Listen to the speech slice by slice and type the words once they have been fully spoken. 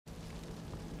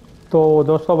तो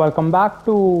दोस्तों welcome back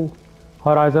to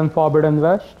horizon forbidden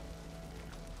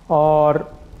waste. और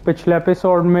पिछले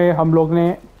एपिसोड में हम लोग ने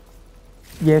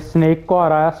ये स्नेक को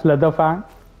हराया, स्लेदरफैंग,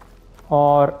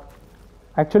 और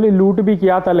एक्चुअली लूट भी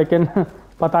किया था, लेकिन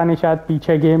पता नहीं शायद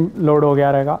पीछे गेम लोड हो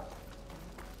गया रहेगा।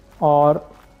 और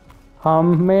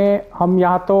हम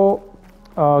यहाँ तो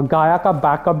गाया का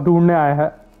बैकअप ढूंढने आए हैं,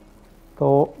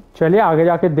 तो चलिए आगे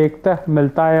जाके देखते हैं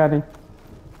मिलता है या नहीं।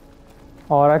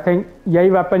 और आई थिंक यही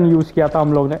वेपन यूज़ किया था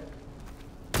हम लोग ने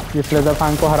ये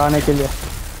स्लेदरफैंग को हराने के लिए।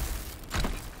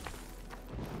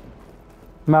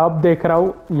 मैं अब देख रहा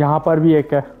हूँ यहाँ पर भी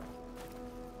एक है,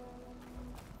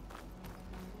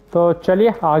 तो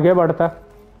चलिए आगे बढ़ता है।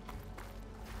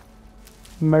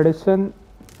 मेडिसिन,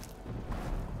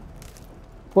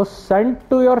 वो सेंड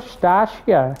टू योर स्टैश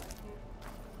क्या है?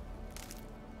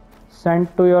 Send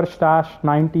to your stash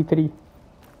 93।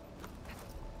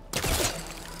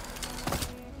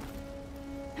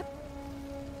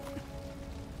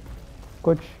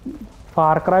 कुछ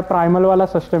फार क्राई प्राइमल वाला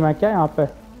सिस्टम है क्या यहाँ पे?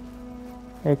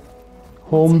 एक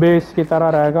होम बेस की तरह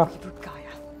रहेगा।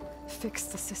 Fix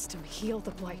the system, heal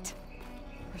the blight,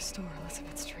 restore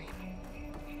Elizabeth's dream.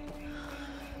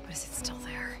 But is it still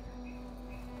there?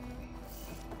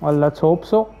 Well, let's hope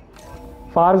so.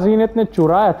 फारजीनत ने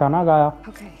चुराया था ना गाया।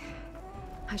 Okay,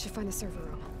 I should find the server room.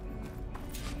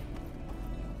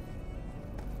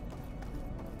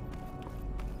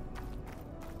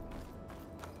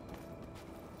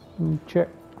 नीचे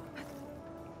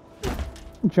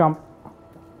जंप।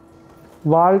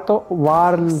 वारल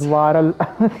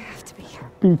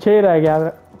पीछे ही रह गया।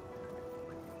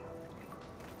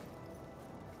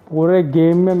 पूरे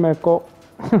गेम में मेरे को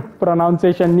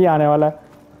प्रोनाउंसिएशन नहीं आने वाला है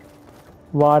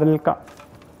वारल का।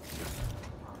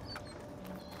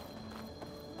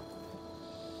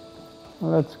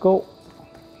 Let's go.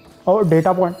 और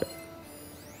data point,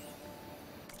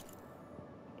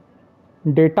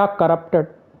 data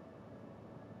corrupted.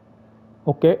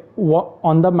 Okay,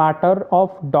 on the matter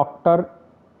of Dr.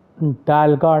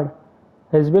 Dalgard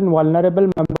has been valuable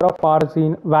member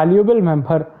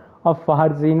of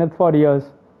Farzineth for years.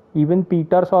 Even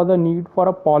Peter saw the need for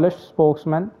a polished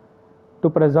spokesman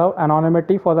to preserve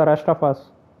anonymity for the rest of us.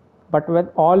 But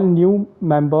with all new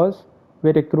members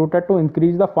we recruited to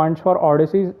increase the funds for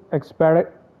Odyssey's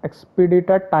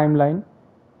expedited timeline,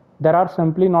 there are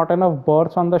simply not enough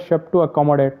berths on the ship to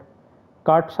accommodate.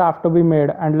 Cuts have to be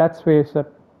made, and let's face it,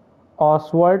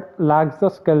 Oswald lacks the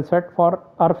skill set for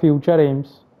our future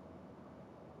aims.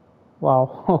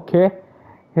 Wow, okay.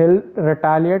 He'll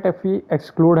retaliate if we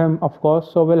exclude him, of course,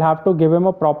 so we'll have to give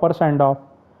him a proper send-off.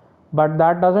 But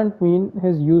that doesn't mean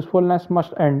his usefulness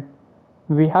must end.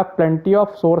 We have plenty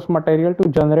of source material to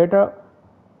generate a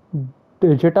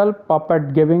digital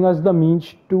puppet, giving us the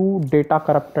means to data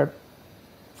corrupted.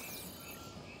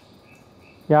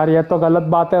 यार ये तो गलत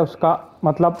बात है उसका।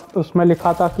 मतलब उसमें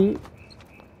लिखा था कि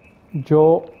जो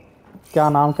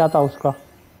नाम क्या था उसका,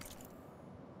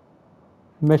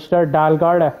 मिस्टर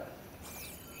डालगार्ड है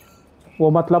वो,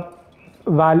 मतलब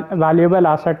वैल्यूएबल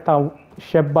एसेट था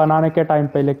शिप बनाने के टाइम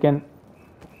पे, लेकिन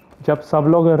जब सब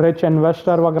लोग रिच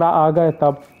इन्वेस्टर वगैरह आ गए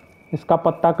तब इसका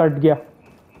पत्ता कट गया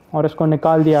और इसको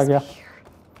निकाल दिया गया।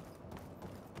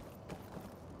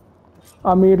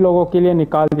 अमीर लोगों के लिए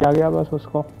निकाल दिया गया बस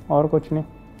उसको, और कुछ नहीं।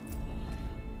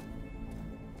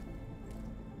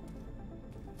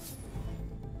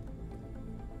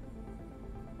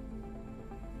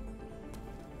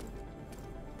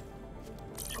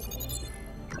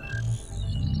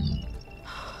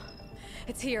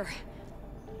 It's here.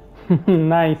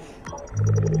 Nice.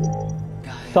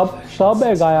 सब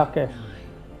है गाया के।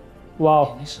 Wow.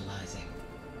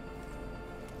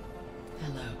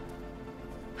 Hello.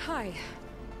 Hi.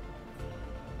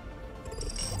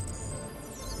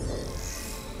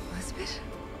 Elizabeth?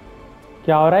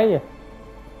 क्या हो रहा है ये?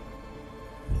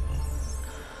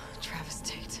 Travis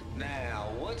Tate. Now,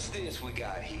 what's this we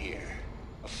got here?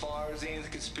 A Farzin's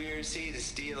conspiracy to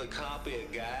steal a copy of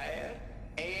Gaia?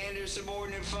 And her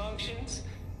subordinate functions?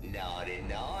 Naughty,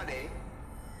 naughty.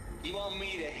 You want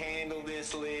me to handle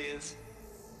this, Liz?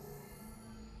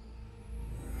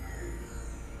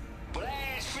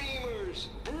 Blasphemers!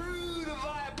 Brood of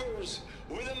vipers!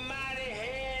 With a mighty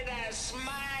hand I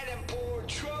smite and pour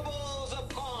troubles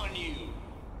upon you!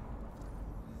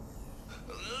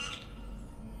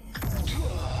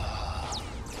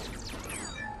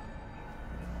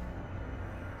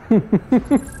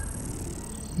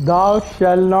 Thou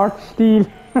shall not steal.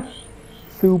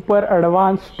 Super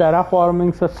advanced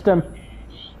terraforming system.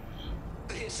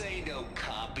 This ain't no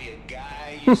copy of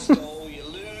Gaia you stole, you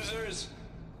losers.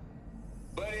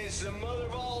 But it's the mother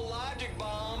of all logic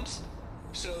bombs.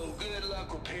 So good luck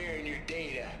luck repairing your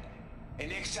data. And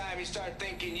next time you start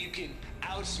thinking you can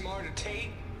outsmart a Tate,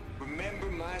 remember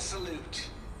my salute.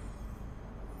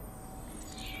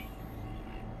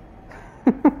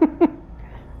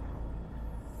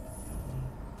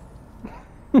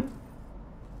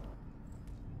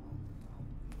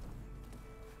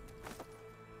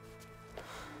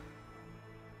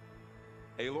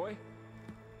 Aloy?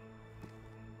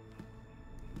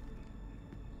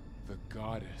 The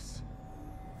goddess.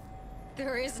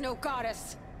 There is no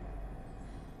goddess.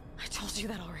 I told you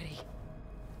that already.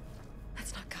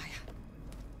 That's not Gaia.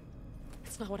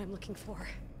 It's not what I'm looking for.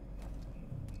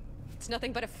 It's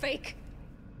nothing but a fake.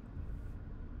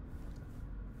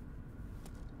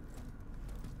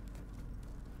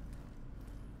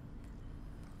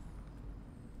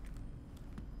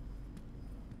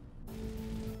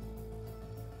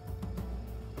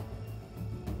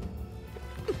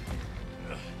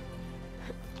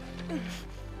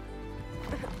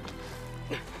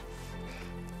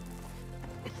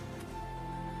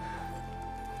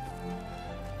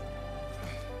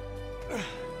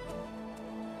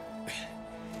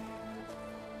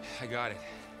 I got it.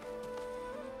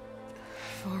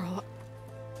 Varl,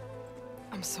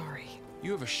 I'm sorry.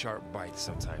 You have a sharp bite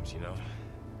sometimes, you know?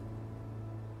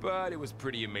 But it was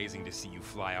pretty amazing to see you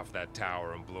fly off that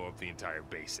tower and blow up the entire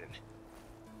basin.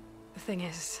 The thing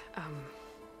is,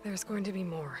 there's going to be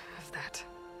more of that.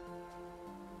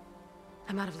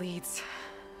 I'm out of leads,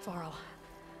 Varl.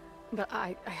 But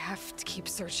I have to keep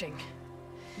searching.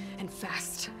 And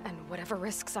fast. And whatever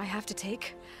risks I have to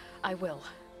take, I will.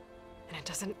 And it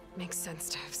doesn't make sense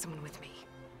to have someone with me.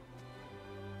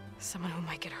 Someone who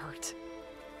might get hurt.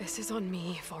 This is on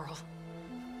me, Varl.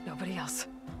 Nobody else.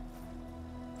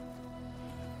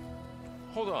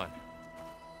 Hold on.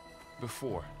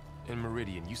 Before, in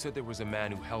Meridian, you said there was a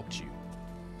man who helped you.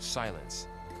 Silence.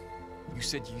 You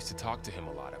said you used to talk to him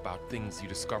a lot about things you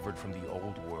discovered from the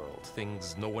old world,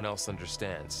 things no one else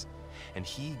understands. And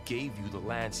he gave you the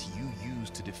lance you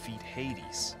used to defeat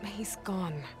Hades. He's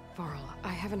gone, Varl.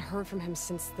 I haven't heard from him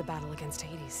since the battle against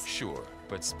Hades. Sure,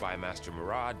 but Spy Master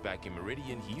Murad back in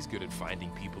Meridian, he's good at finding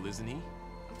people, isn't he?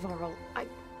 Varl,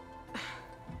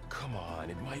 Come on,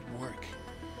 it might work.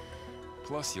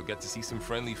 Plus, you'll get to see some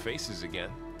friendly faces again.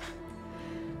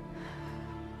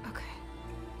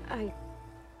 Okay.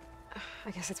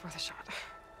 I guess it's worth a shot.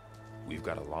 We've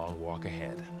got a long walk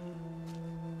ahead.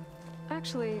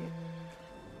 Actually,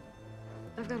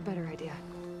 I've got a better idea.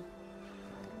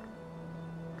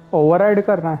 Override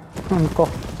करना है उनको.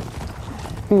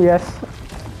 Yes.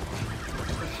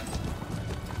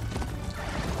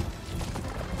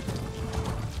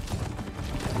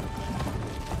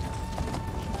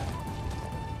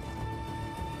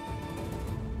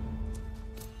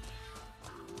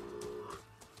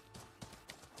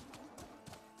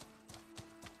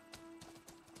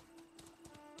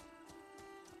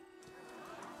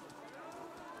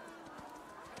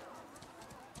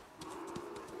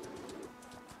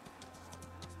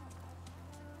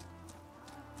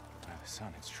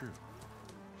 Son, it's true.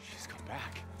 She's come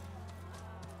back.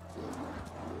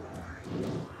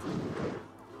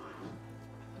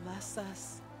 Bless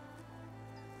us.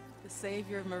 The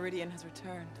savior of Meridian has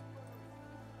returned.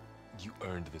 You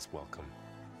earned this welcome.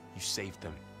 You saved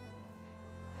them.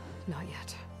 Not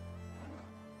yet.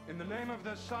 In the name of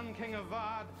the Sun King of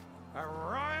Vard, a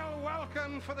royal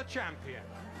welcome for the champion.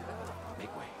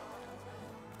 Make way.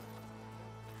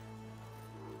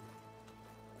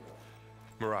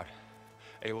 Murad,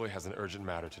 Aloy has an urgent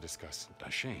matter to discuss.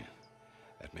 Dashane,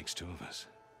 that makes two of us.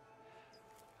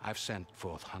 I've sent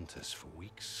forth hunters for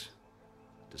weeks,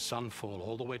 to Sunfall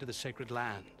all the way to the Sacred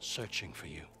Land, searching for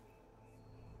you.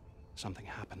 Something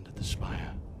happened at the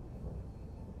Spire.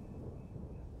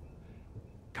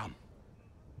 Come.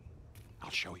 I'll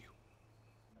show you.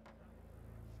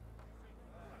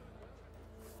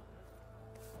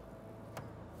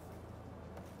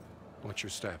 Watch your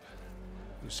step.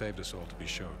 You saved us all, to be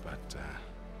sure, but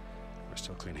we're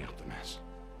still cleaning up the mess.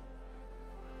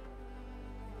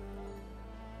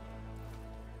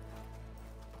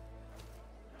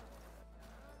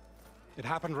 It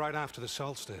happened right after the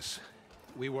solstice.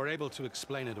 We were able to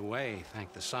explain it away,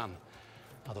 thank the sun.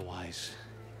 Otherwise,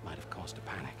 it might have caused a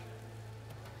panic.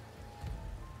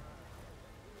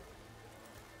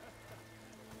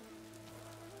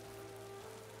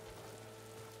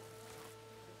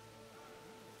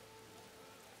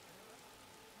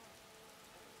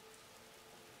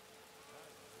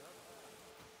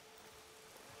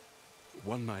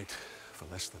 One night, for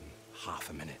less than half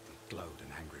a minute, it glowed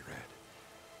an angry red.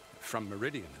 From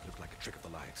Meridian, it looked like a trick of the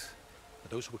light.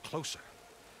 But those who were closer,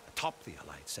 atop the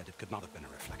Allied, said it could not have been a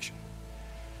reflection.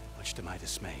 But Much to my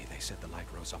dismay, they said the light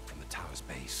rose up from the tower's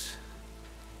base.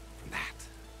 From that.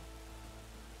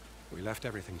 We left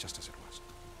everything just as it was.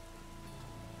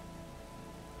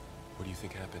 What do you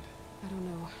think happened? I don't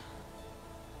know.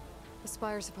 The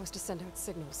Spire's supposed to send out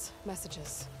signals,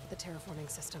 messages, the terraforming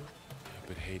system.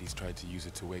 But Hades tried to use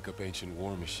it to wake up ancient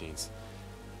war machines.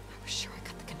 I was sure I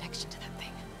got the connection to that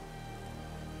thing.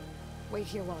 Wait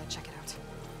here while I check it out.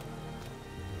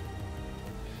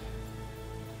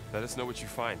 Let us know what you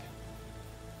find.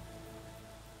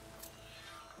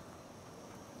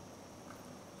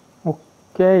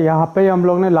 Okay यहाँ पे हम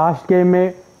लोग ने last game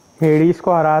में Hades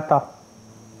को हराया था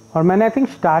और मैंने आई थिंक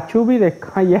स्टैचू भी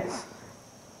देखा. Yes.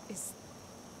 Is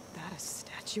that a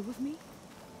statue of me?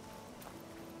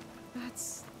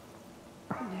 That's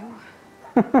new.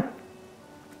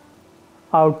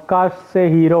 Outcast से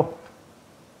hero.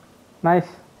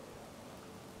 Nice.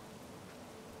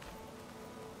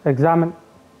 Examine.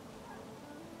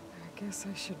 I guess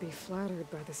I should be flattered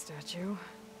by the statue.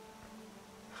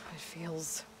 It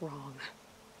feels wrong.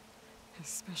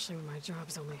 Especially when my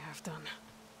job's only half done.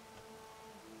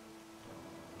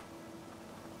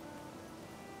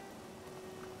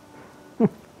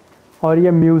 और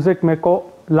ये music मेरे को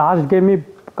last game ही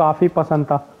काफ़ी पसंद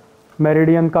था.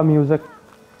 Meridian का music.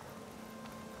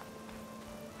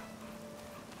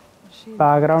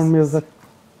 Background music.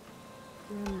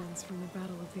 Remnants from the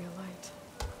Battle of the Elite.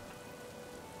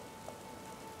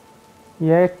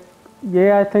 ये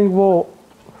I think वो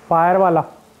फायर वाला.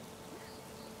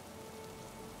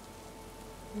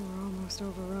 We were almost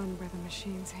overrun by the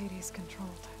machines Hades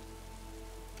controlled.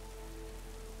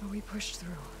 But we pushed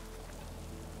through.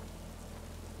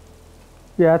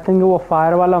 ये आई थिंक वो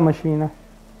fire वाला मशीन है.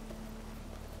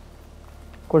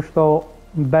 कुछ तो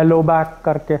बेलो बैक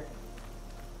करके.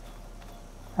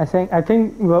 आई थिंक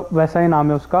वैसा ही नाम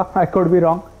है उसका. I could be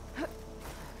wrong.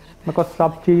 मेरे को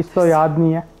सब चीज़ तो याद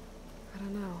नहीं है. I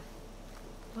don't know.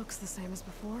 Looks the same as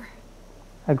before.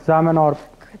 Examine और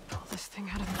Could pull this thing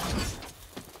out of the...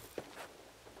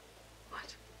 What?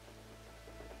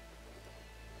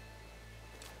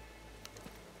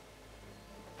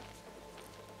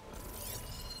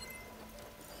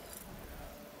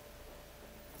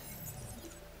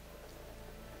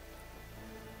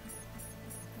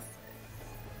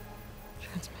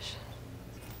 Transmission.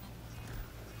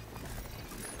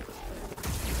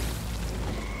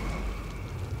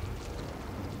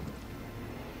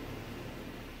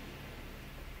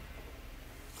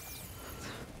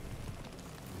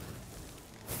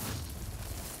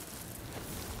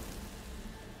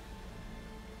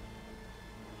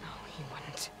 No, he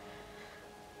wouldn't.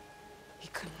 He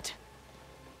couldn't.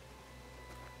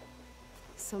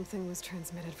 Something was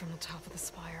transmitted from the top of the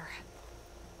spire.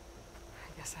 I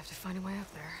guess I have to find a way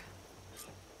up there.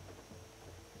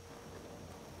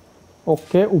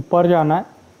 Okay ऊपर जाना है.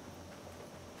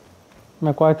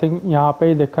 मेरे को I think यहाँ पे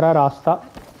ही दिख रहा है रास्ता.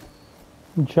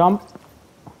 Jump.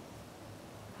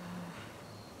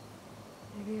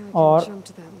 Maybe I Or- can jump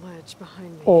to that ledge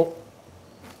behind me. ओ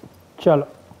चलो.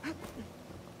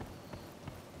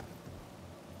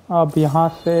 अब यहाँ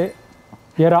से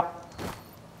ये रहा.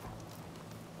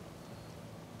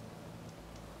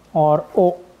 और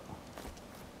ओ.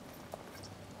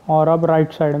 और अब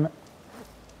राइट साइड में.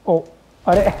 ओ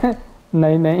अरे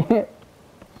नहीं नहीं.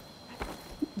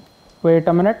 Wait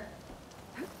a minute.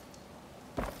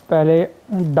 पहले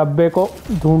डब्बे को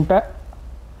ढूंढता है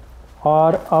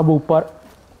और अब ऊपर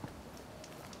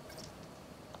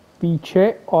पीछे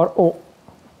और ओ.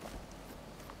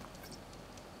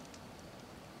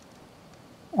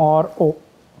 और ओ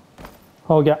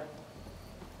हो गया.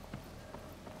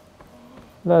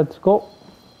 Let's go.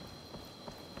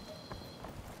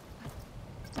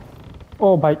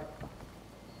 ओ भाई.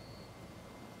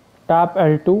 टैप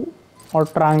L2 और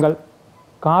ट्रायंगल.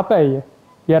 कहाँ पे है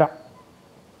ये रहा.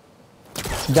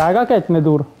 जाएगा क्या इतने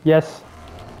दूर. यस.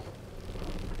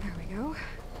 There we go.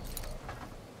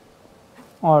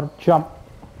 और जंप.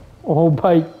 ओ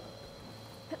भाई.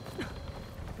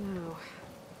 Now,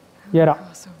 ये रहा.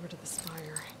 cross over to the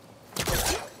spire.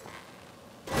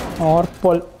 और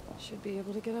पुल. Should be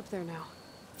able to get up there now.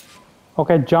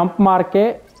 Okay jump मार के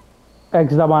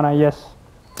एक्स दबाना. Yes.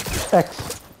 X.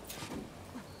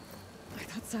 I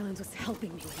thought Silence was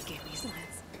helping me when he gave me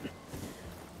Silence.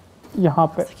 यहाँ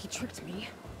पे. It's like he tricked me.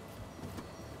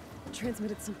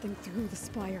 Transmitted something through the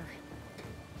spire.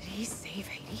 Did he save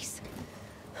Hades?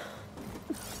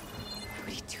 Why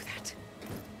would he do that?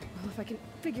 Well, if I can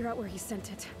figure out where he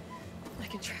sent it, I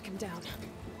can track him down.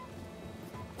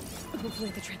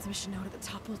 Hopefully the transmission node at the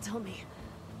top will tell me.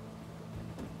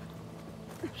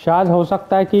 शायद हो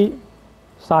सकता है कि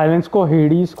silence को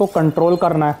Hades को control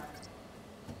करना है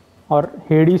और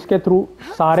हेडीज के थ्रू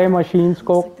सारे मशीन्स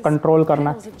को कंट्रोल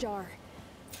करना है।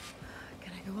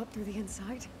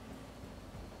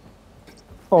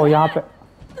 ओ यहाँ पे,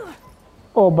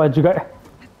 ओ बच गए।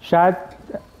 शायद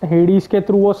हेडीज के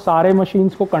थ्रू वो सारे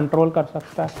मशीन्स को कंट्रोल कर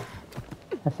सकता है,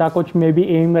 ऐसा कुछ मे बी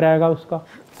एम रहेगा उसका।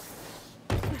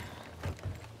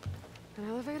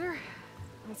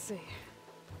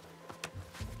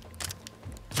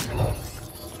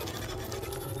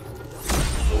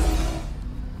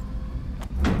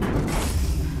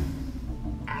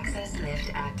 Access lift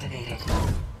activated.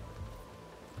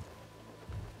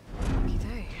 Lucky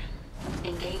day.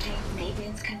 Engaging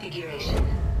maintenance configuration.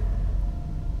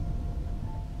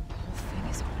 The whole thing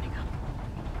is opening up.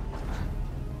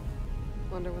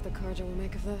 Wonder what the Carja will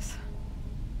make of this.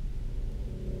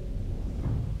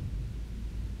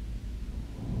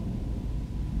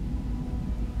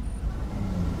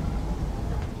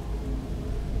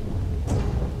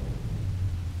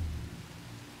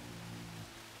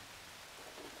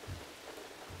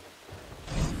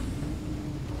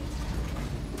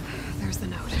 There's the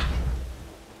note.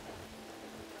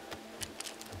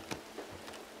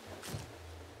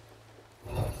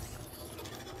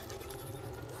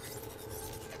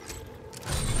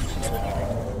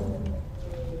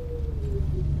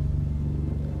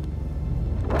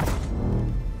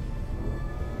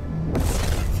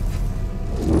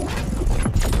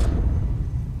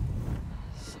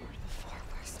 Sword of the Far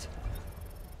West.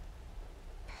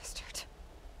 Bastard.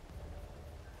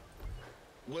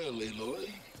 Well, Aloy,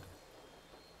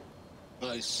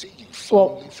 I see you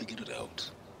finally figured it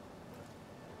out.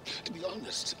 To be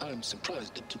honest, I'm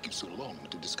surprised it took you so long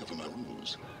to discover my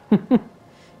rules.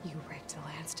 You raped the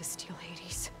lands to steal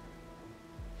Hades.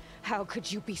 How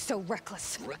could you be so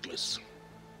reckless? Reckless?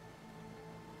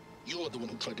 You're the one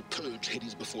who tried to purge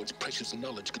Hades before its precious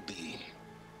knowledge could be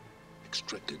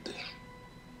extracted.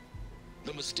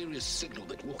 The mysterious signal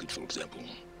that woke it, for example.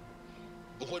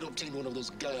 Or why to obtain one of those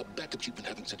Gaia backups you've been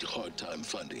having such a hard time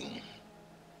finding.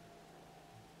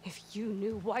 If you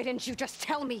knew, why didn't you just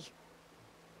tell me?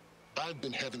 I've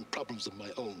been having problems of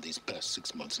my own these past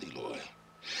 6 months, Aloy.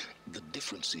 The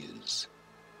difference is,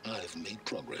 I've made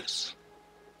progress.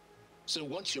 So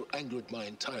once your anger at my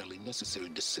entirely necessary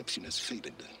deception has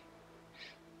faded,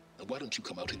 why don't you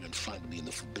come out here and find me in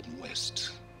the Forbidden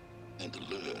West, and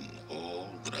learn all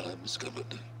that I've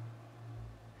discovered?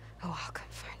 Oh, I'll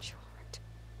come find you, all right?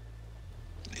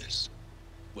 Yes.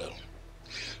 Well,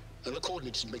 and the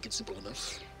coordinates should make it simple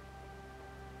enough.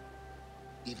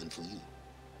 Even for you.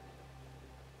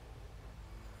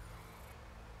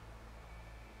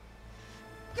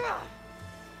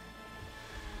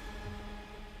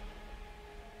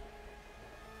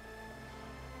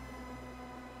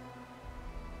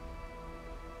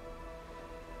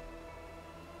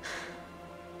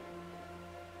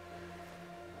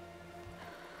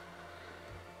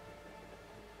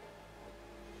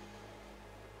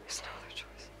 There's no other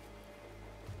choice.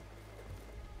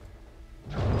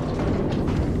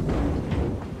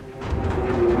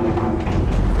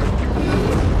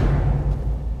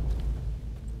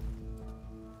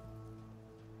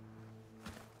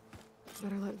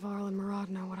 Better let Varl and Murad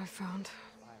know what I found.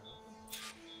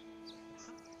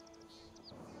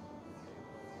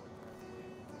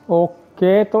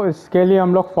 Okay, तो इसके लिए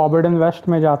हम लोग forbidden waste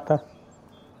में जाते हैं।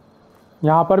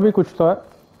 यहाँ पर भी कुछ तो है,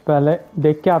 पहले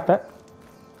देख के आता है,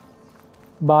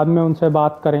 बाद में उनसे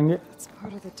बात करेंगे। That's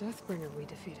part of the Deathbringer we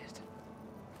defeated.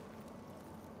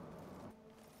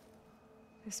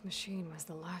 This machine was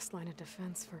the last line of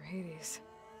defense for Hades.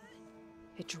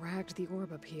 It dragged the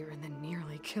orb up here and then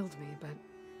nearly killed me, but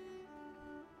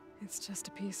it's just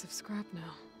a piece of scrap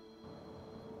now.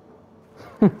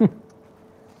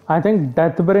 I think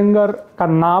डेथब्रिंगर का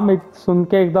नाम सुन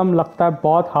के एकदम लगता है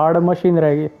बहुत hard machine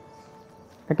रहेगी,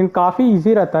 लेकिन काफ़ी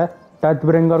इजी रहता है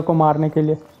डेथब्रिंगर को मारने के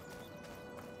लिए।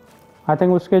 आई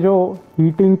थिंक उसके जो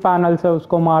हीटिंग पैनल्स है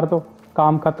उसको मार दो,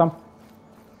 काम खत्म।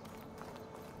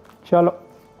 चलो,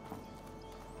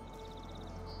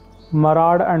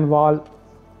 मराड एंड वाल।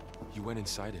 You went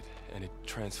inside it, and it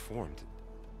transformed,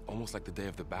 almost like the day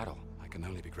of the battle. I can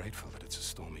only be grateful that it's a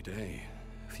stormy day.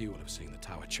 Few will have seen the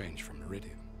tower change from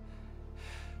Meridian.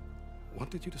 What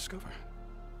did you discover?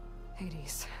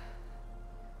 Hades.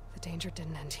 The danger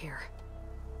didn't end here.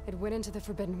 It went into the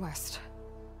Forbidden West.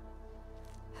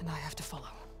 And I have to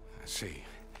follow. I see.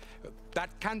 That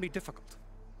can be difficult.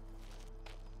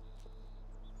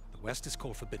 The West is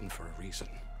called Forbidden for a reason.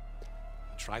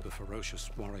 A tribe of ferocious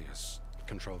warriors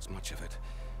controls much of it.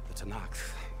 The Tanakh.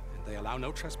 And they allow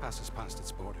no trespassers past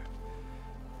its border.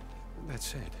 That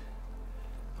said,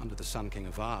 under the Sun King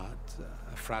of Ard,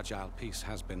 a fragile peace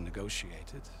has been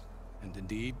negotiated. And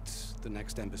indeed, the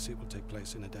next embassy will take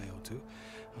place in a day or two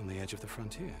on the edge of the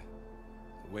frontier.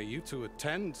 Were you to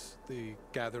attend the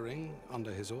gathering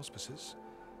under his auspices,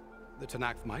 the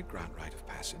Tanakh might grant right of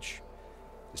passage,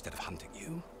 instead of hunting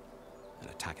you and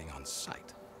attacking on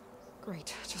sight.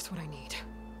 Great, just what I need.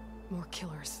 More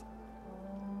killers.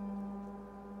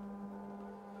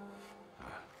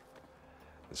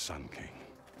 The Sun King.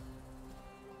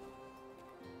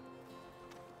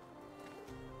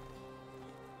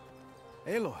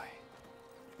 Aloy,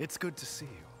 it's good to see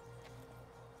you.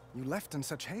 You left in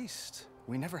such haste.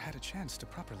 We never had a chance to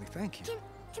properly thank you.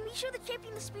 Can we show the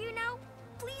champion the spear now?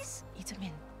 Please?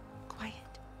 Itamin,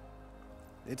 quiet.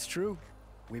 It's true.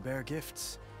 We bear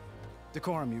gifts.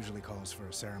 Decorum usually calls for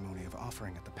a ceremony of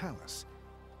offering at the palace.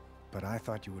 But I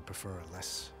thought you would prefer a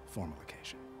less formal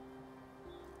occasion.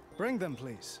 Bring them,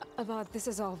 please. Avad, this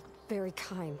is all very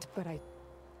kind, but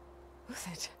Who's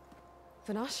it?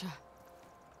 Vanasha.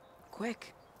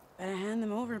 Quick. Better hand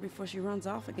them over before she runs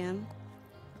off again.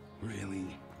 Really?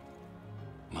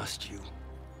 Must you?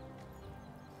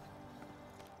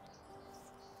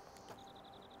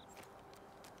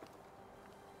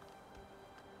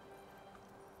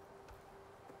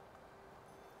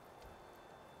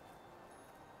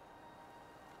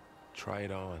 Try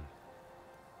it on.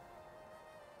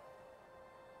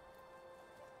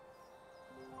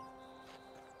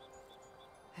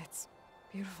 It's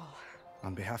beautiful.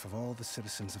 On behalf of all the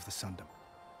citizens of the Sundom,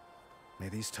 may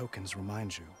these tokens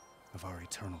remind you of our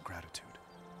eternal gratitude.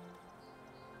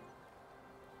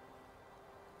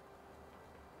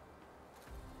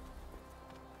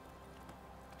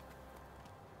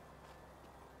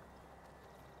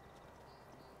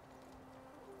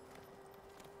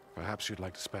 Perhaps you'd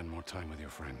like to spend more time with your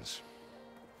friends.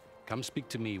 Come speak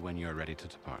to me when you're ready to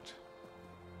depart.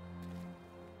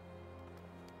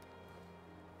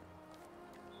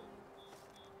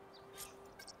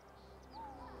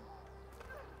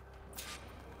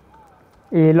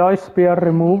 Aloy spear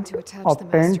removed. To attach the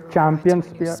Obtained master override champion to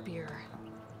a new spear. spear.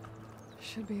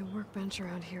 Should be a workbench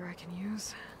around here I can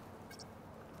use.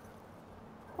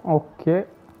 Okay.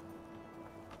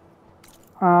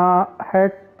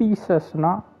 Head pieces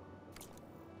ना.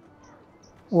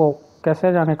 वो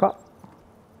कैसे जाने का?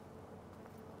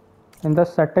 In the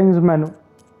settings menu.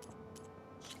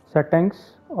 Settings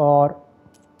और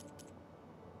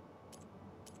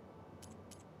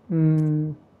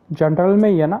general में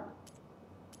ही है ना?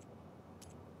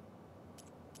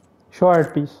 Show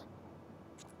head piece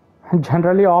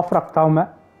generally of रखता हूँ मैं.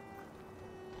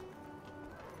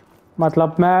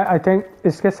 मतलब मैं आई थिंक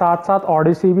इसके साथ साथ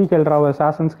ऑडिसी भी खेल रहा हूँ,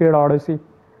 असैसिन्स क्रीड ऑडिसी.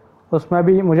 उसमें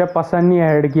भी मुझे पसंद नहीं है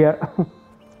हेड गियर.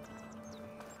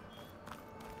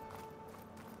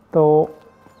 तो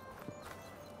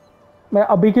मैं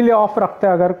अभी के लिए ऑफ रखते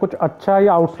हैं. अगर कुछ अच्छा ही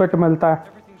आउटफिट मिलता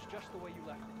है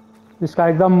जिसका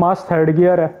एकदम मस्त हेड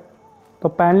गियर है तो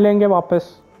पहन लेंगे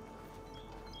वापस.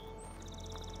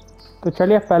 तो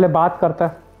चलिए पहले बात करते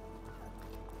हैं.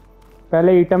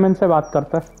 पहले ईटमिन से बात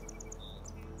करते हैं.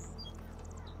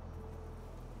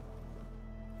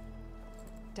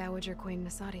 Dowager Queen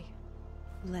Nasadi.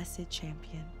 Blessed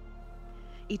champion.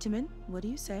 Itamin, what do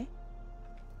you say?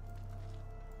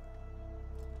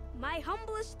 My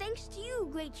humblest thanks to you,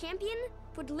 great champion,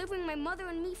 for delivering my mother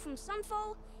and me from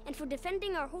Sunfall, and for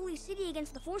defending our holy city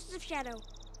against the forces of Shadow.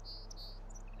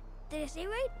 Did I say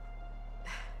right?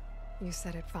 You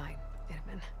said it fine,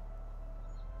 Itamin.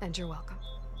 And you're welcome.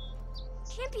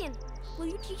 Champion, will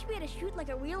you teach me how to shoot like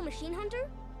a real machine hunter?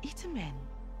 Itamin.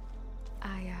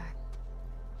 I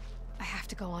have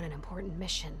to go on an important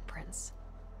mission, Prince.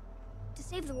 To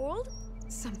save the world?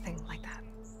 Something like that.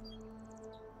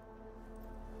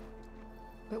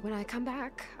 But when I come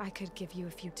back, I could give you a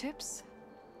few tips.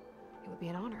 It would be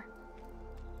an honor.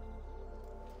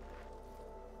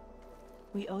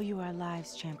 We owe you our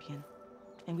lives, champion,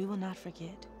 and we will not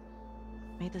forget.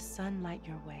 May the sun light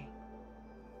your way.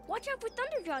 Watch out for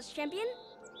Thunderjaws, champion!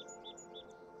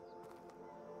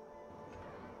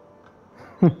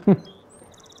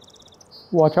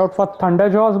 Watch out for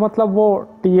थंडरजॉज मतलब वो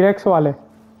T-Rex वाले.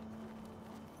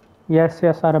 Yes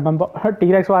yes I remember.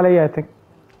 T-Rex वाले ही I think.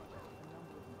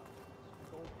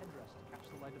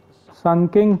 Sun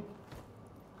king.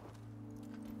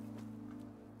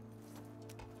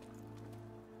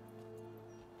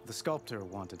 The sculptor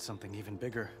wanted something even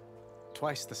bigger,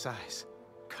 twice the size,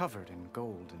 covered in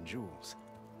gold and jewels.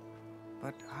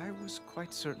 But I was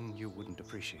quite certain you wouldn't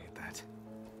appreciate that.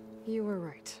 You were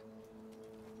right.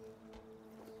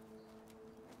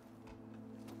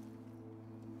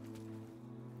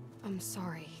 I'm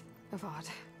sorry, Avad.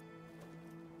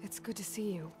 It's good to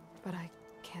see you, but I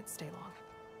can't stay long.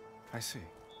 I see.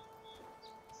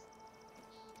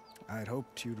 I'd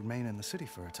hoped you'd remain in the city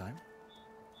for a time.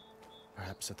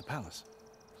 Perhaps at the palace.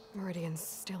 Meridian's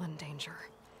still in danger.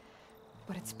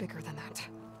 But it's bigger than that.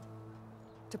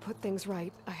 To put things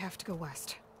right, I have to go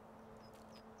west.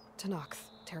 To Nox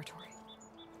territory.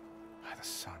 By the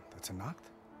sun, that's a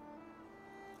Noct?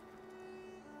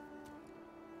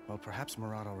 Well, perhaps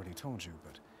Murad already told you,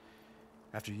 but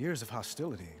after years of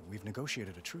hostility, we've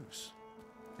negotiated a truce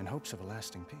in hopes of a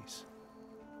lasting peace.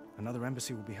 Another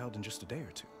embassy will be held in just a day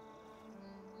or two.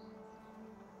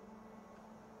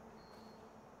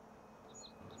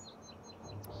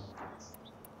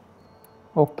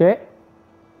 Okay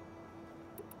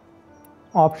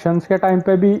options के time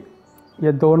पे भी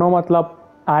ये दोनों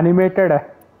मतलब animated है,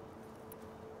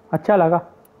 अच्छा लगा.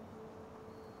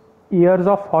 Years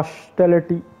of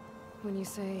hostility. When you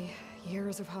say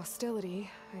years of hostility,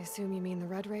 I assume you mean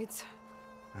the Red Raids?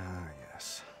 Ah,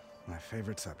 yes. My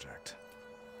favorite subject.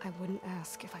 I wouldn't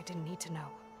ask if I didn't need to know.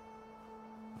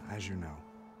 As you know,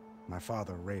 my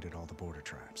father raided all the border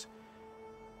tribes.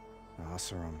 The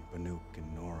Asuram, Banuk,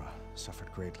 and Nora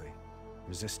suffered greatly,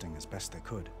 resisting as best they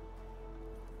could.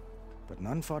 But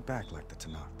none fought back like the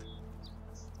Tenakth.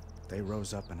 They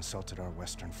rose up and assaulted our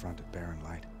western front at Barren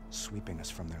Light, sweeping us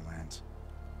from their lands.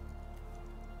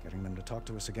 Getting them to talk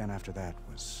to us again after that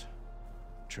was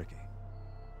tricky.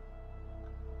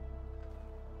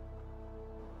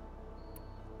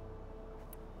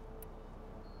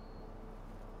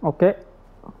 Okay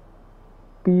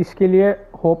piece के लिए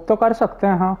hope तो कर सकते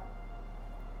हैं. हाँ.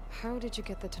 How did you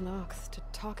get the Tenakth to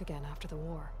talk again after the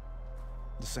war?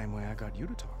 The same way I got you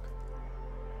to talk.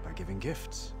 By giving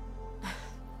gifts.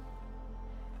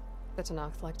 The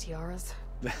Tenakth like tiaras?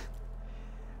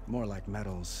 More like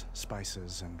medals,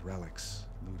 spices, and relics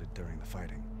looted during the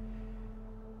fighting.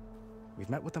 We've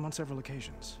met with them on several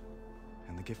occasions,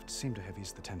 and the gifts seem to have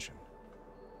eased the tension.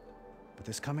 But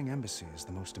this coming embassy is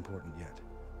the most important yet.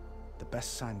 The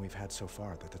best sign we've had so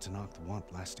far that the Tenakth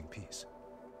want lasting peace.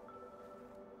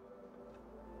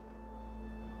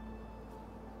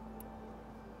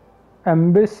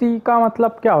 Embassy का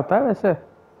मतलब क्या होता है वैसे?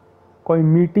 कोई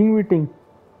meeting वीटिंग?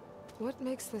 What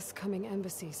makes this coming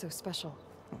embassy so special?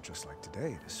 Well, just like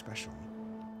today, it is special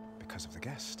because of the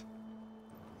guest.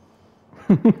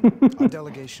 Our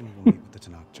delegation will meet with the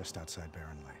Tenakth just outside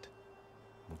Barren Light.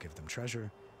 We'll give them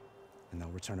treasure, and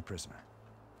they'll return a prisoner.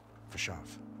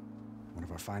 Fashav, one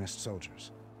of our finest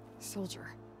soldiers. Soldier?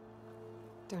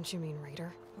 Don't you mean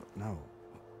raider? No,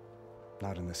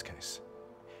 not in this case.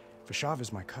 Fashav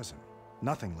is my cousin,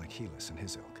 nothing like Helis and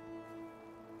his ilk.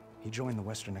 He joined the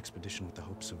Western expedition with the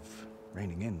hopes of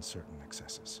reining in certain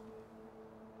excesses.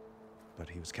 But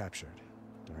he was captured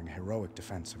during a heroic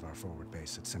defense of our forward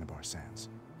base at Cinnabar Sands,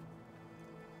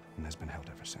 and has been held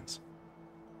ever since.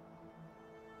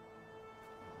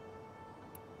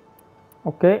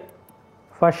 Okay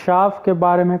फशाव के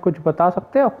बारे में कुछ बता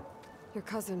सकते हो? Your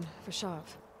cousin,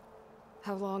 Fashav.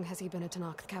 How long has he been a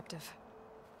Tenakth captive?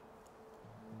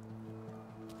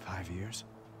 5 years.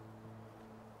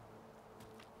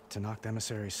 Tenakth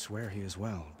emissaries swear he is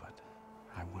well, but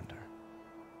I wonder.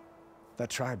 That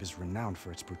tribe is renowned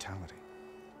for its brutality.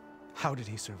 How did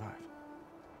he survive?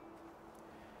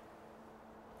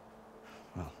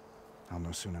 Well, I'll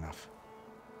know soon enough.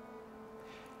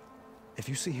 If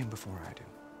you see him before I do,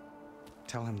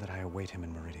 tell him that I await him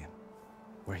in Meridian,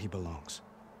 where he belongs.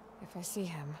 If I see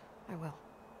him, I will.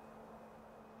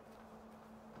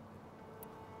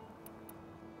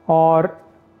 और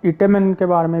इटेमन के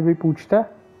बारे में भी पूछता है.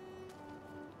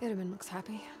 Itamen looks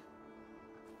happy.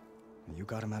 You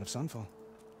got him out of Sunfall.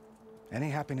 Any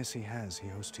happiness he has, he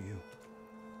owes to you.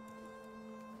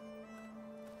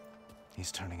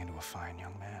 He's turning into a fine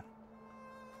young man,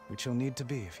 which he'll need to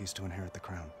be if he's to inherit the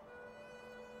crown.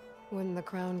 Wouldn't the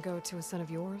crown go to a son of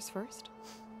yours first?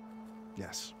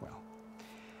 Yes, well,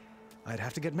 I'd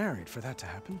have to get married for that to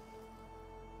happen.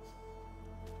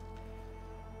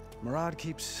 Murad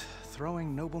keeps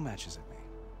throwing noble matches at me.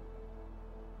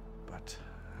 But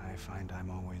I find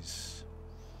I'm always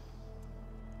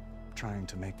trying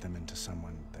to make them into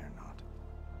someone they're not.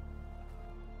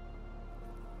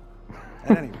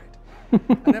 At any rate,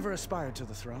 I never aspired to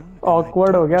the throne.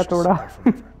 Awkward ho gaya thoda.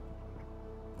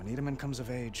 When Edaman comes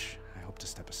of age, I hope to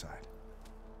step aside.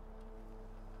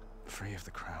 Free of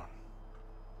the crown.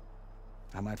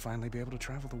 I might finally be able to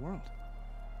travel the world.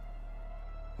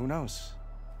 Who knows?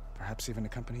 Perhaps even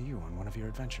accompany you on one of your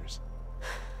adventures.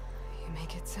 You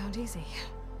make it sound easy.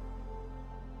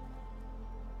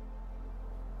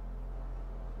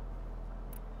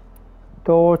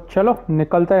 तो चलो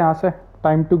निकलते हैं यहाँ से.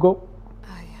 Time to go.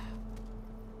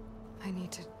 I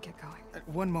need to get going.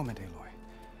 One moment, Aloy.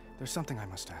 There's something I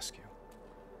must ask you.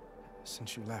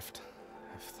 Since you left,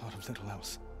 I've thought of little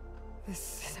else. This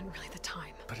isn't really the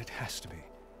time. But it has to be.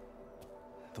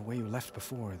 The way you left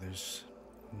before, there's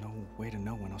no way to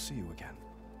know when I'll see you again.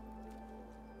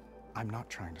 I'm not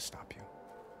trying to stop you,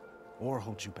 or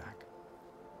hold you back.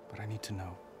 But I need to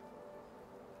know,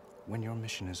 when your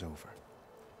mission is over,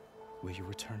 will you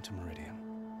return to Meridian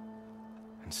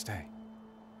and stay?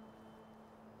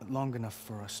 Long enough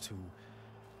for us to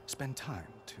spend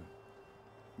time, to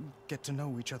get to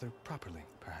know each other properly,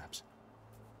 perhaps.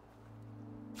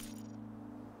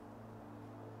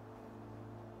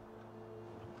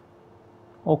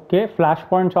 Okay,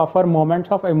 flashpoints offer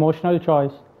moments of emotional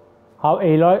choice. How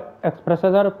Aloy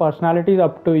expresses her personality is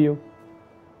up to you.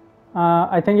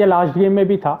 I think ये last game में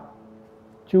भी था.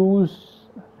 Choose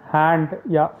hand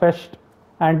या fist,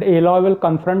 and Aloy will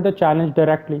confront the challenge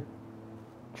directly.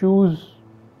 Choose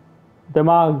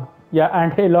दिमाग या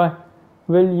and Aloy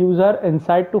will use her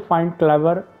insight to find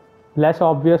clever, less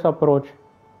obvious approach.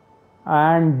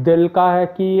 And दिल का है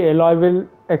कि Aloy will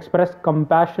express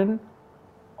compassion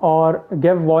or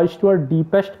give voice to her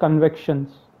deepest convictions.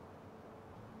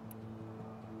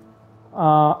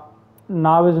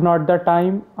 Now is not the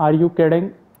time. Are you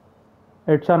kidding?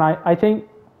 It's an I think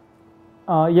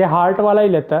ये heart वाला ही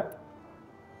लेता है.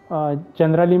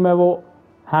 Generally मैं वो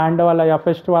हैंड वाला या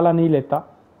फिस्ट वाला नहीं लेता.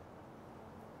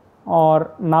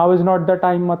 और now is not the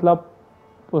time मतलब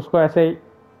उसको ऐसे ही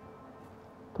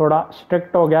थोड़ा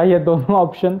स्ट्रिक्ट हो गया ये दोनों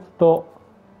ऑप्शंस. तो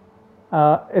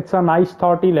इट्स अ नाइस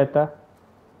थॉट ही लेता है.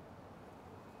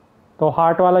 तो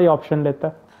हार्ट वाला ही ऑप्शन लेता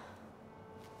है.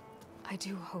 I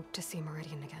do hope to see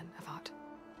Meridian again, Avad.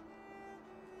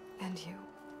 And you.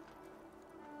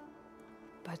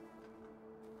 But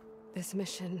this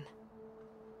mission,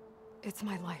 it's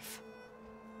my life.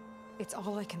 It's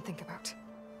all I can think about.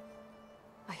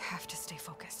 I have to stay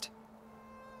focused.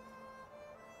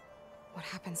 What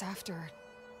happens after?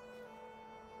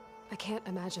 I can't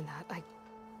imagine that.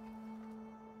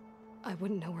 I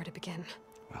wouldn't know where to begin.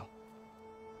 Well,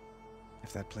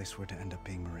 if that place were to end up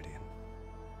being Meridian,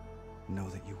 know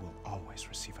that you will always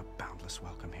receive a boundless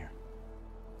welcome here.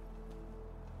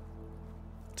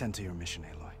 Tend to your mission,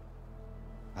 Aloy.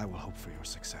 I will hope for your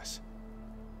success,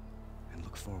 and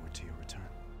look forward to your return.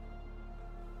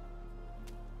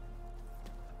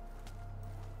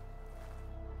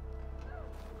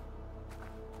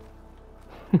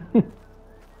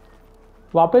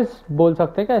 वापस बोल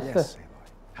सकते क्या इससे? Yes, Aloy.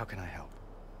 How can I help?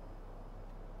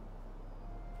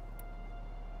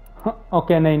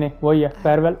 Okay, नहीं वही है.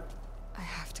 Farewell. I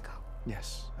have to go. Yes,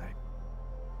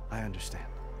 I understand.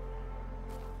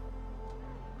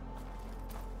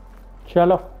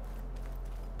 चलो.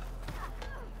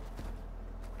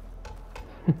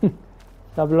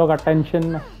 सब लोग अटेंशन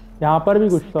में. यहाँ पर भी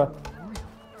कुछ तो है.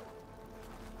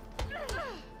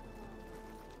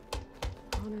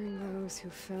 Honoring those who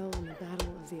fell in the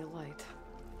battle of the Elite.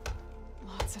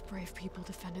 Lots of brave people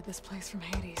defended this place from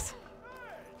Hades.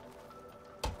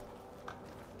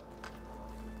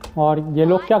 और ये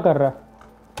लोग क्या कर रहा है?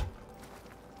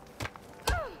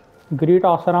 ग्रीट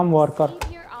आश्रम वर्कर.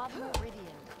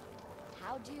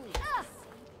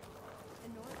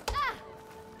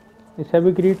 इसे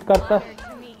भी ग्रीट करता है.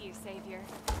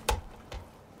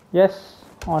 Yes,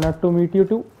 honour to meet you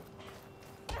to.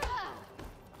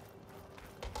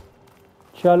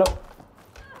 चलो.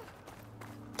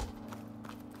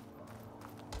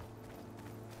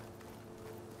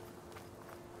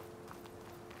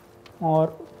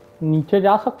 और नीचे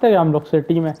जा सकते हैं हम लोग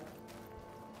सिटी में?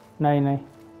 नहीं.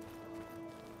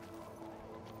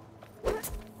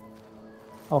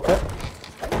 ओके.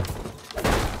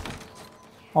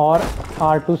 और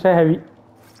R2 से heavy.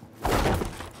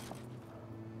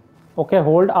 Okay,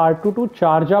 hold R2 to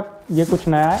charge up. ये कुछ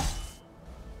नया है.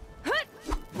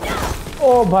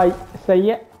 ओ भाई सही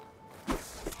है.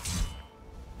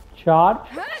 चार्ज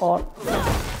और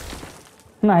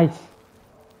नाइस.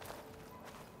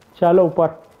 चलो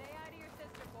ऊपर.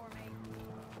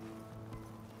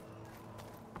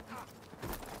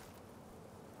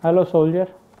 Hello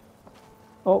soldier.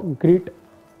 O greet.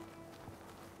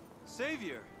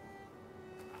 Savior,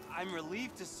 I'm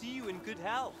relieved to see you in good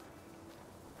health.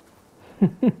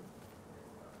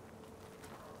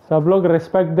 सब लोग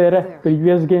रिस्पेक्ट दे रहे,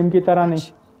 प्रीवियस गेम की तरह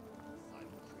नहीं.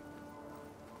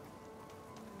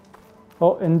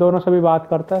 ओ इन दोनों से भी बात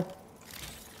करता है.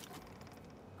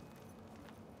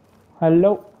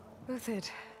 Hello.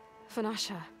 Uthid,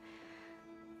 Vanasha,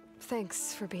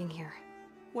 thanks for being here.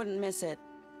 Wouldn't miss it,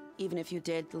 even if you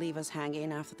did leave us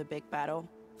hanging after the big battle.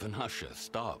 Vanasha,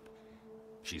 stop.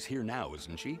 She's here now,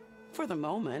 isn't she? For the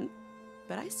moment.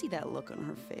 But I see that look on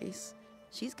her face.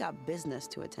 She's got business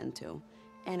to attend to,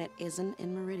 and it isn't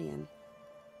in Meridian.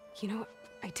 You know,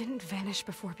 I didn't vanish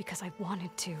before because I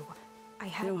wanted to. I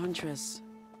had... No, Huntress.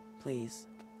 Please.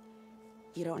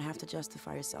 You don't have to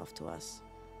justify yourself to us.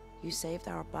 You saved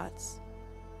our butts.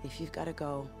 If you've got to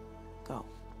go, go.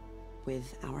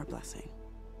 With our blessing.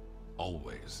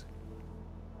 Always.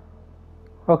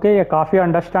 Okay, ये काफी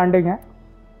understanding है.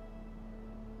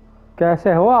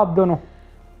 कैसे हो आप दोनों?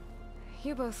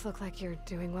 You both look like you're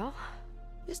doing well.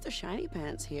 Mr. Shiny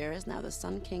Pants here is now the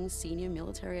Sun King's senior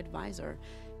military advisor.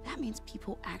 That means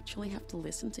people actually have to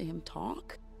listen to him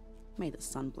talk? May the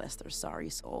sun bless their sorry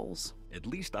souls. At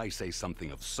least I say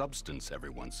something of substance every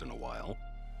once in a while.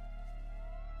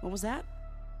 What was that?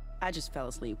 I just fell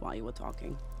asleep while you were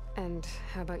talking. And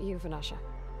how about you, Vanasha?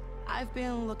 I've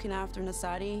been looking after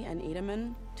Nasadi and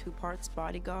Edaman. 2 parts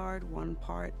bodyguard, 1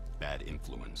 part... Bad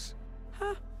influence.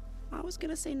 Huh. I was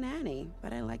gonna say nanny,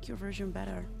 but I like your version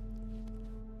better.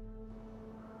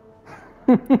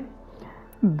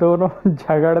 दोनों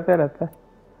झगड़ते रहते हैं.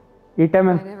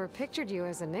 Edaman. I never pictured you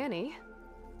as a nanny.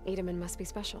 Edaman must be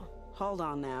special. Hold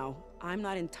on now. I'm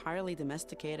not entirely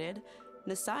domesticated.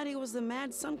 Nasadi was the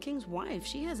Mad Sun King's wife.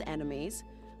 She has enemies.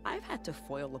 I've had to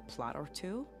foil a plot or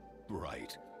 2.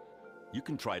 Right. You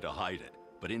can try to hide it,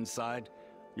 but inside,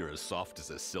 you're as soft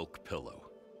as a silk pillow.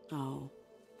 Oh,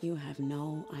 you have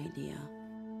no idea.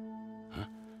 Huh?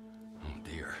 Oh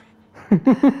dear.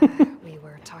 We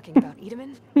were talking about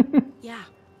Edaman? Yeah,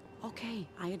 okay,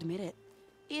 I admit it.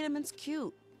 Edaman's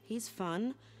cute. He's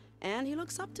fun, and he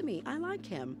looks up to me. I like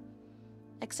him.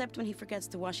 Except when he forgets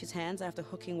to wash his hands after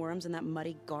hooking worms in that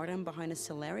muddy garden behind a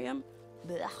solarium.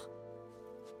 Blech.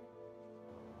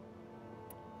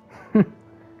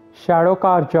 Shadow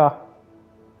कार्जा.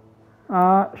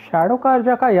 Shadow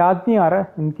कार्जा का याद नहीं आ रहा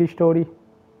है इनकी story.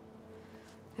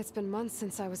 It's been months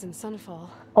since I was in Sunfall.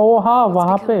 ओह हाँ,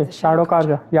 वहाँ पे शैडो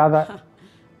कार्जा याद आया.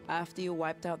 After you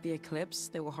wiped out the eclipse,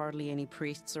 there were hardly any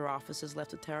priests or officers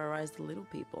left to terrorize the little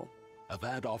people.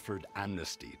 Avad offered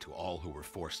amnesty to all who were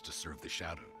forced to serve the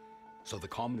Shadow, so the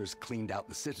commoners cleaned out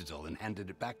the citadel and handed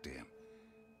it back to him.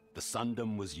 The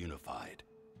Sundom was unified.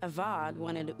 Avad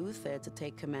wanted Uther to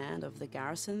take command of the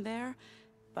garrison there,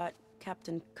 but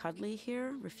Captain Cuddly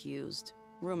here refused.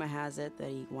 Rumor has it that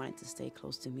he wanted to stay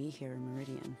close to me here in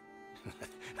Meridian.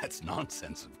 That's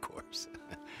nonsense, of course.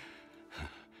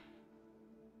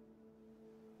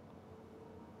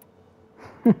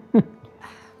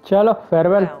 चलो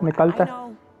farewell, निकलते.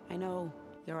 I know.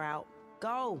 You're out.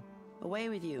 Go. Away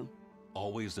with you.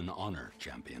 Always an honor,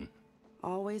 champion.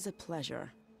 Always a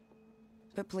pleasure.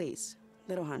 But please,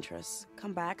 little Huntress,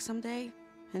 come back someday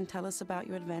and tell us about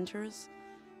your adventures.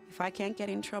 If I can't get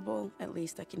in trouble, at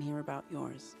least I can hear about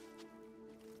yours.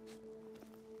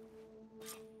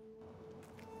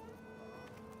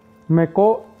 मेरे को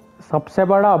सबसे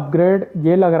बड़ा upgrade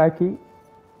ये लग रहा है कि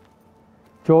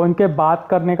जो उनके बात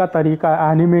करने का तरीका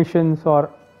है, एनिमेशंस और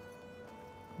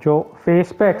जो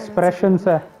फेस पे एक्सप्रेशंस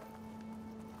है,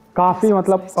 काफ़ी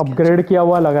मतलब अपग्रेड किया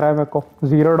हुआ लग रहा है मेरे को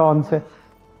ज़ीरो डॉन से.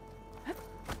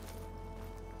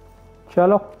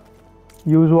 चलो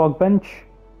यूज वर्कबेंच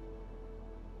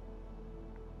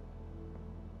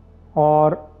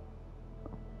और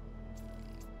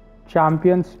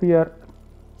champion spear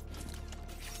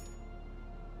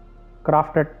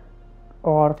crafted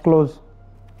or close.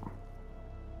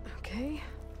 Okay,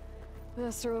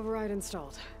 master override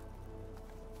installed.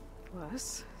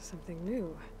 Plus, something new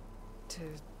to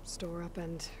store up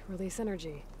and release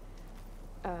energy.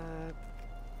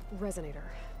 Resonator.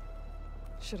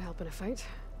 Should help in a fight.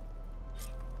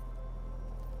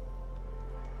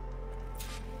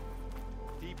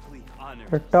 Deeply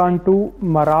honored. Return to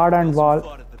Marad and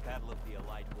Val.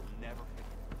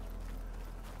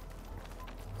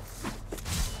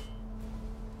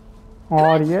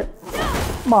 और ये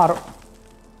मारो.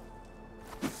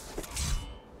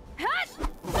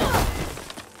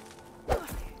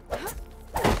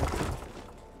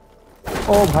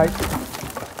 ओ भाई,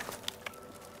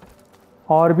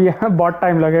 और भी है, बहुत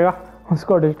time लगेगा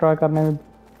उसको डिस्ट्रॉय करने में.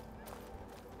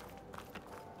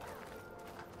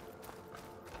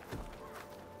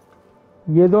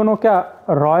 ये दोनों क्या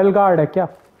रॉयल गार्ड है क्या?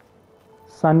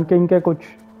 सन किंग के कुछ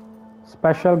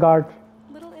special guard.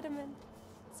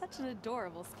 Such an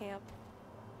adorable scamp.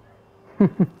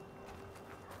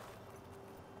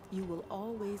 You will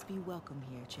always be welcome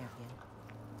here, champion.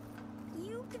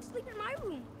 You can sleep in my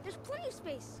room. There's plenty of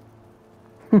space.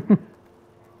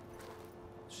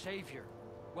 Savior,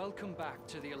 welcome back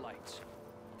to the Elites.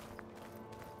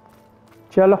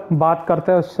 चलो बात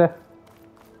करते हैं उससे.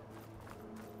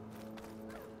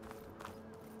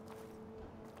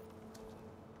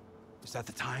 Is that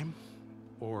the time?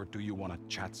 Or do you want to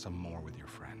chat some more with your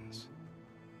friends?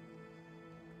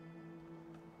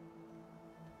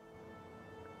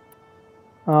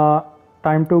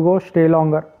 Time to go, stay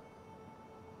longer.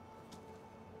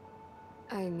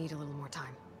 I need a little more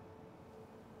time.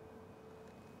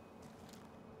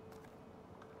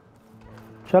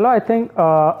 चलो I think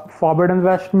forbidden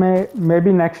waste में may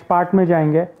be next part में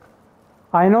जाएंगे।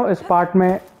 I know इस part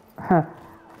में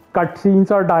cut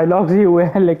scenes और dialogues ही हुए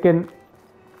हैं, लेकिन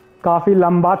काफ़ी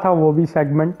लंबा था वो भी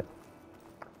सेगमेंट।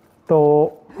 तो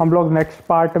हम लोग नेक्स्ट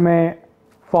पार्ट में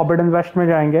फॉरबिडन वेस्ट में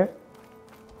जाएंगे।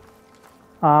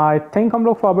 आई थिंक हम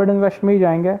लोग फॉरबिडन वेस्ट में ही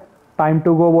जाएंगे टाइम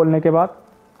टू गो बोलने के बाद।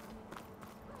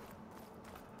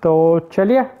 तो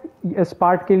चलिए इस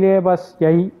पार्ट के लिए बस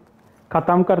यही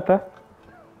ख़त्म करते हैं।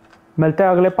 मिलते हैं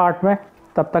अगले पार्ट में,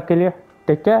 तब तक के लिए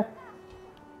टेक केयर।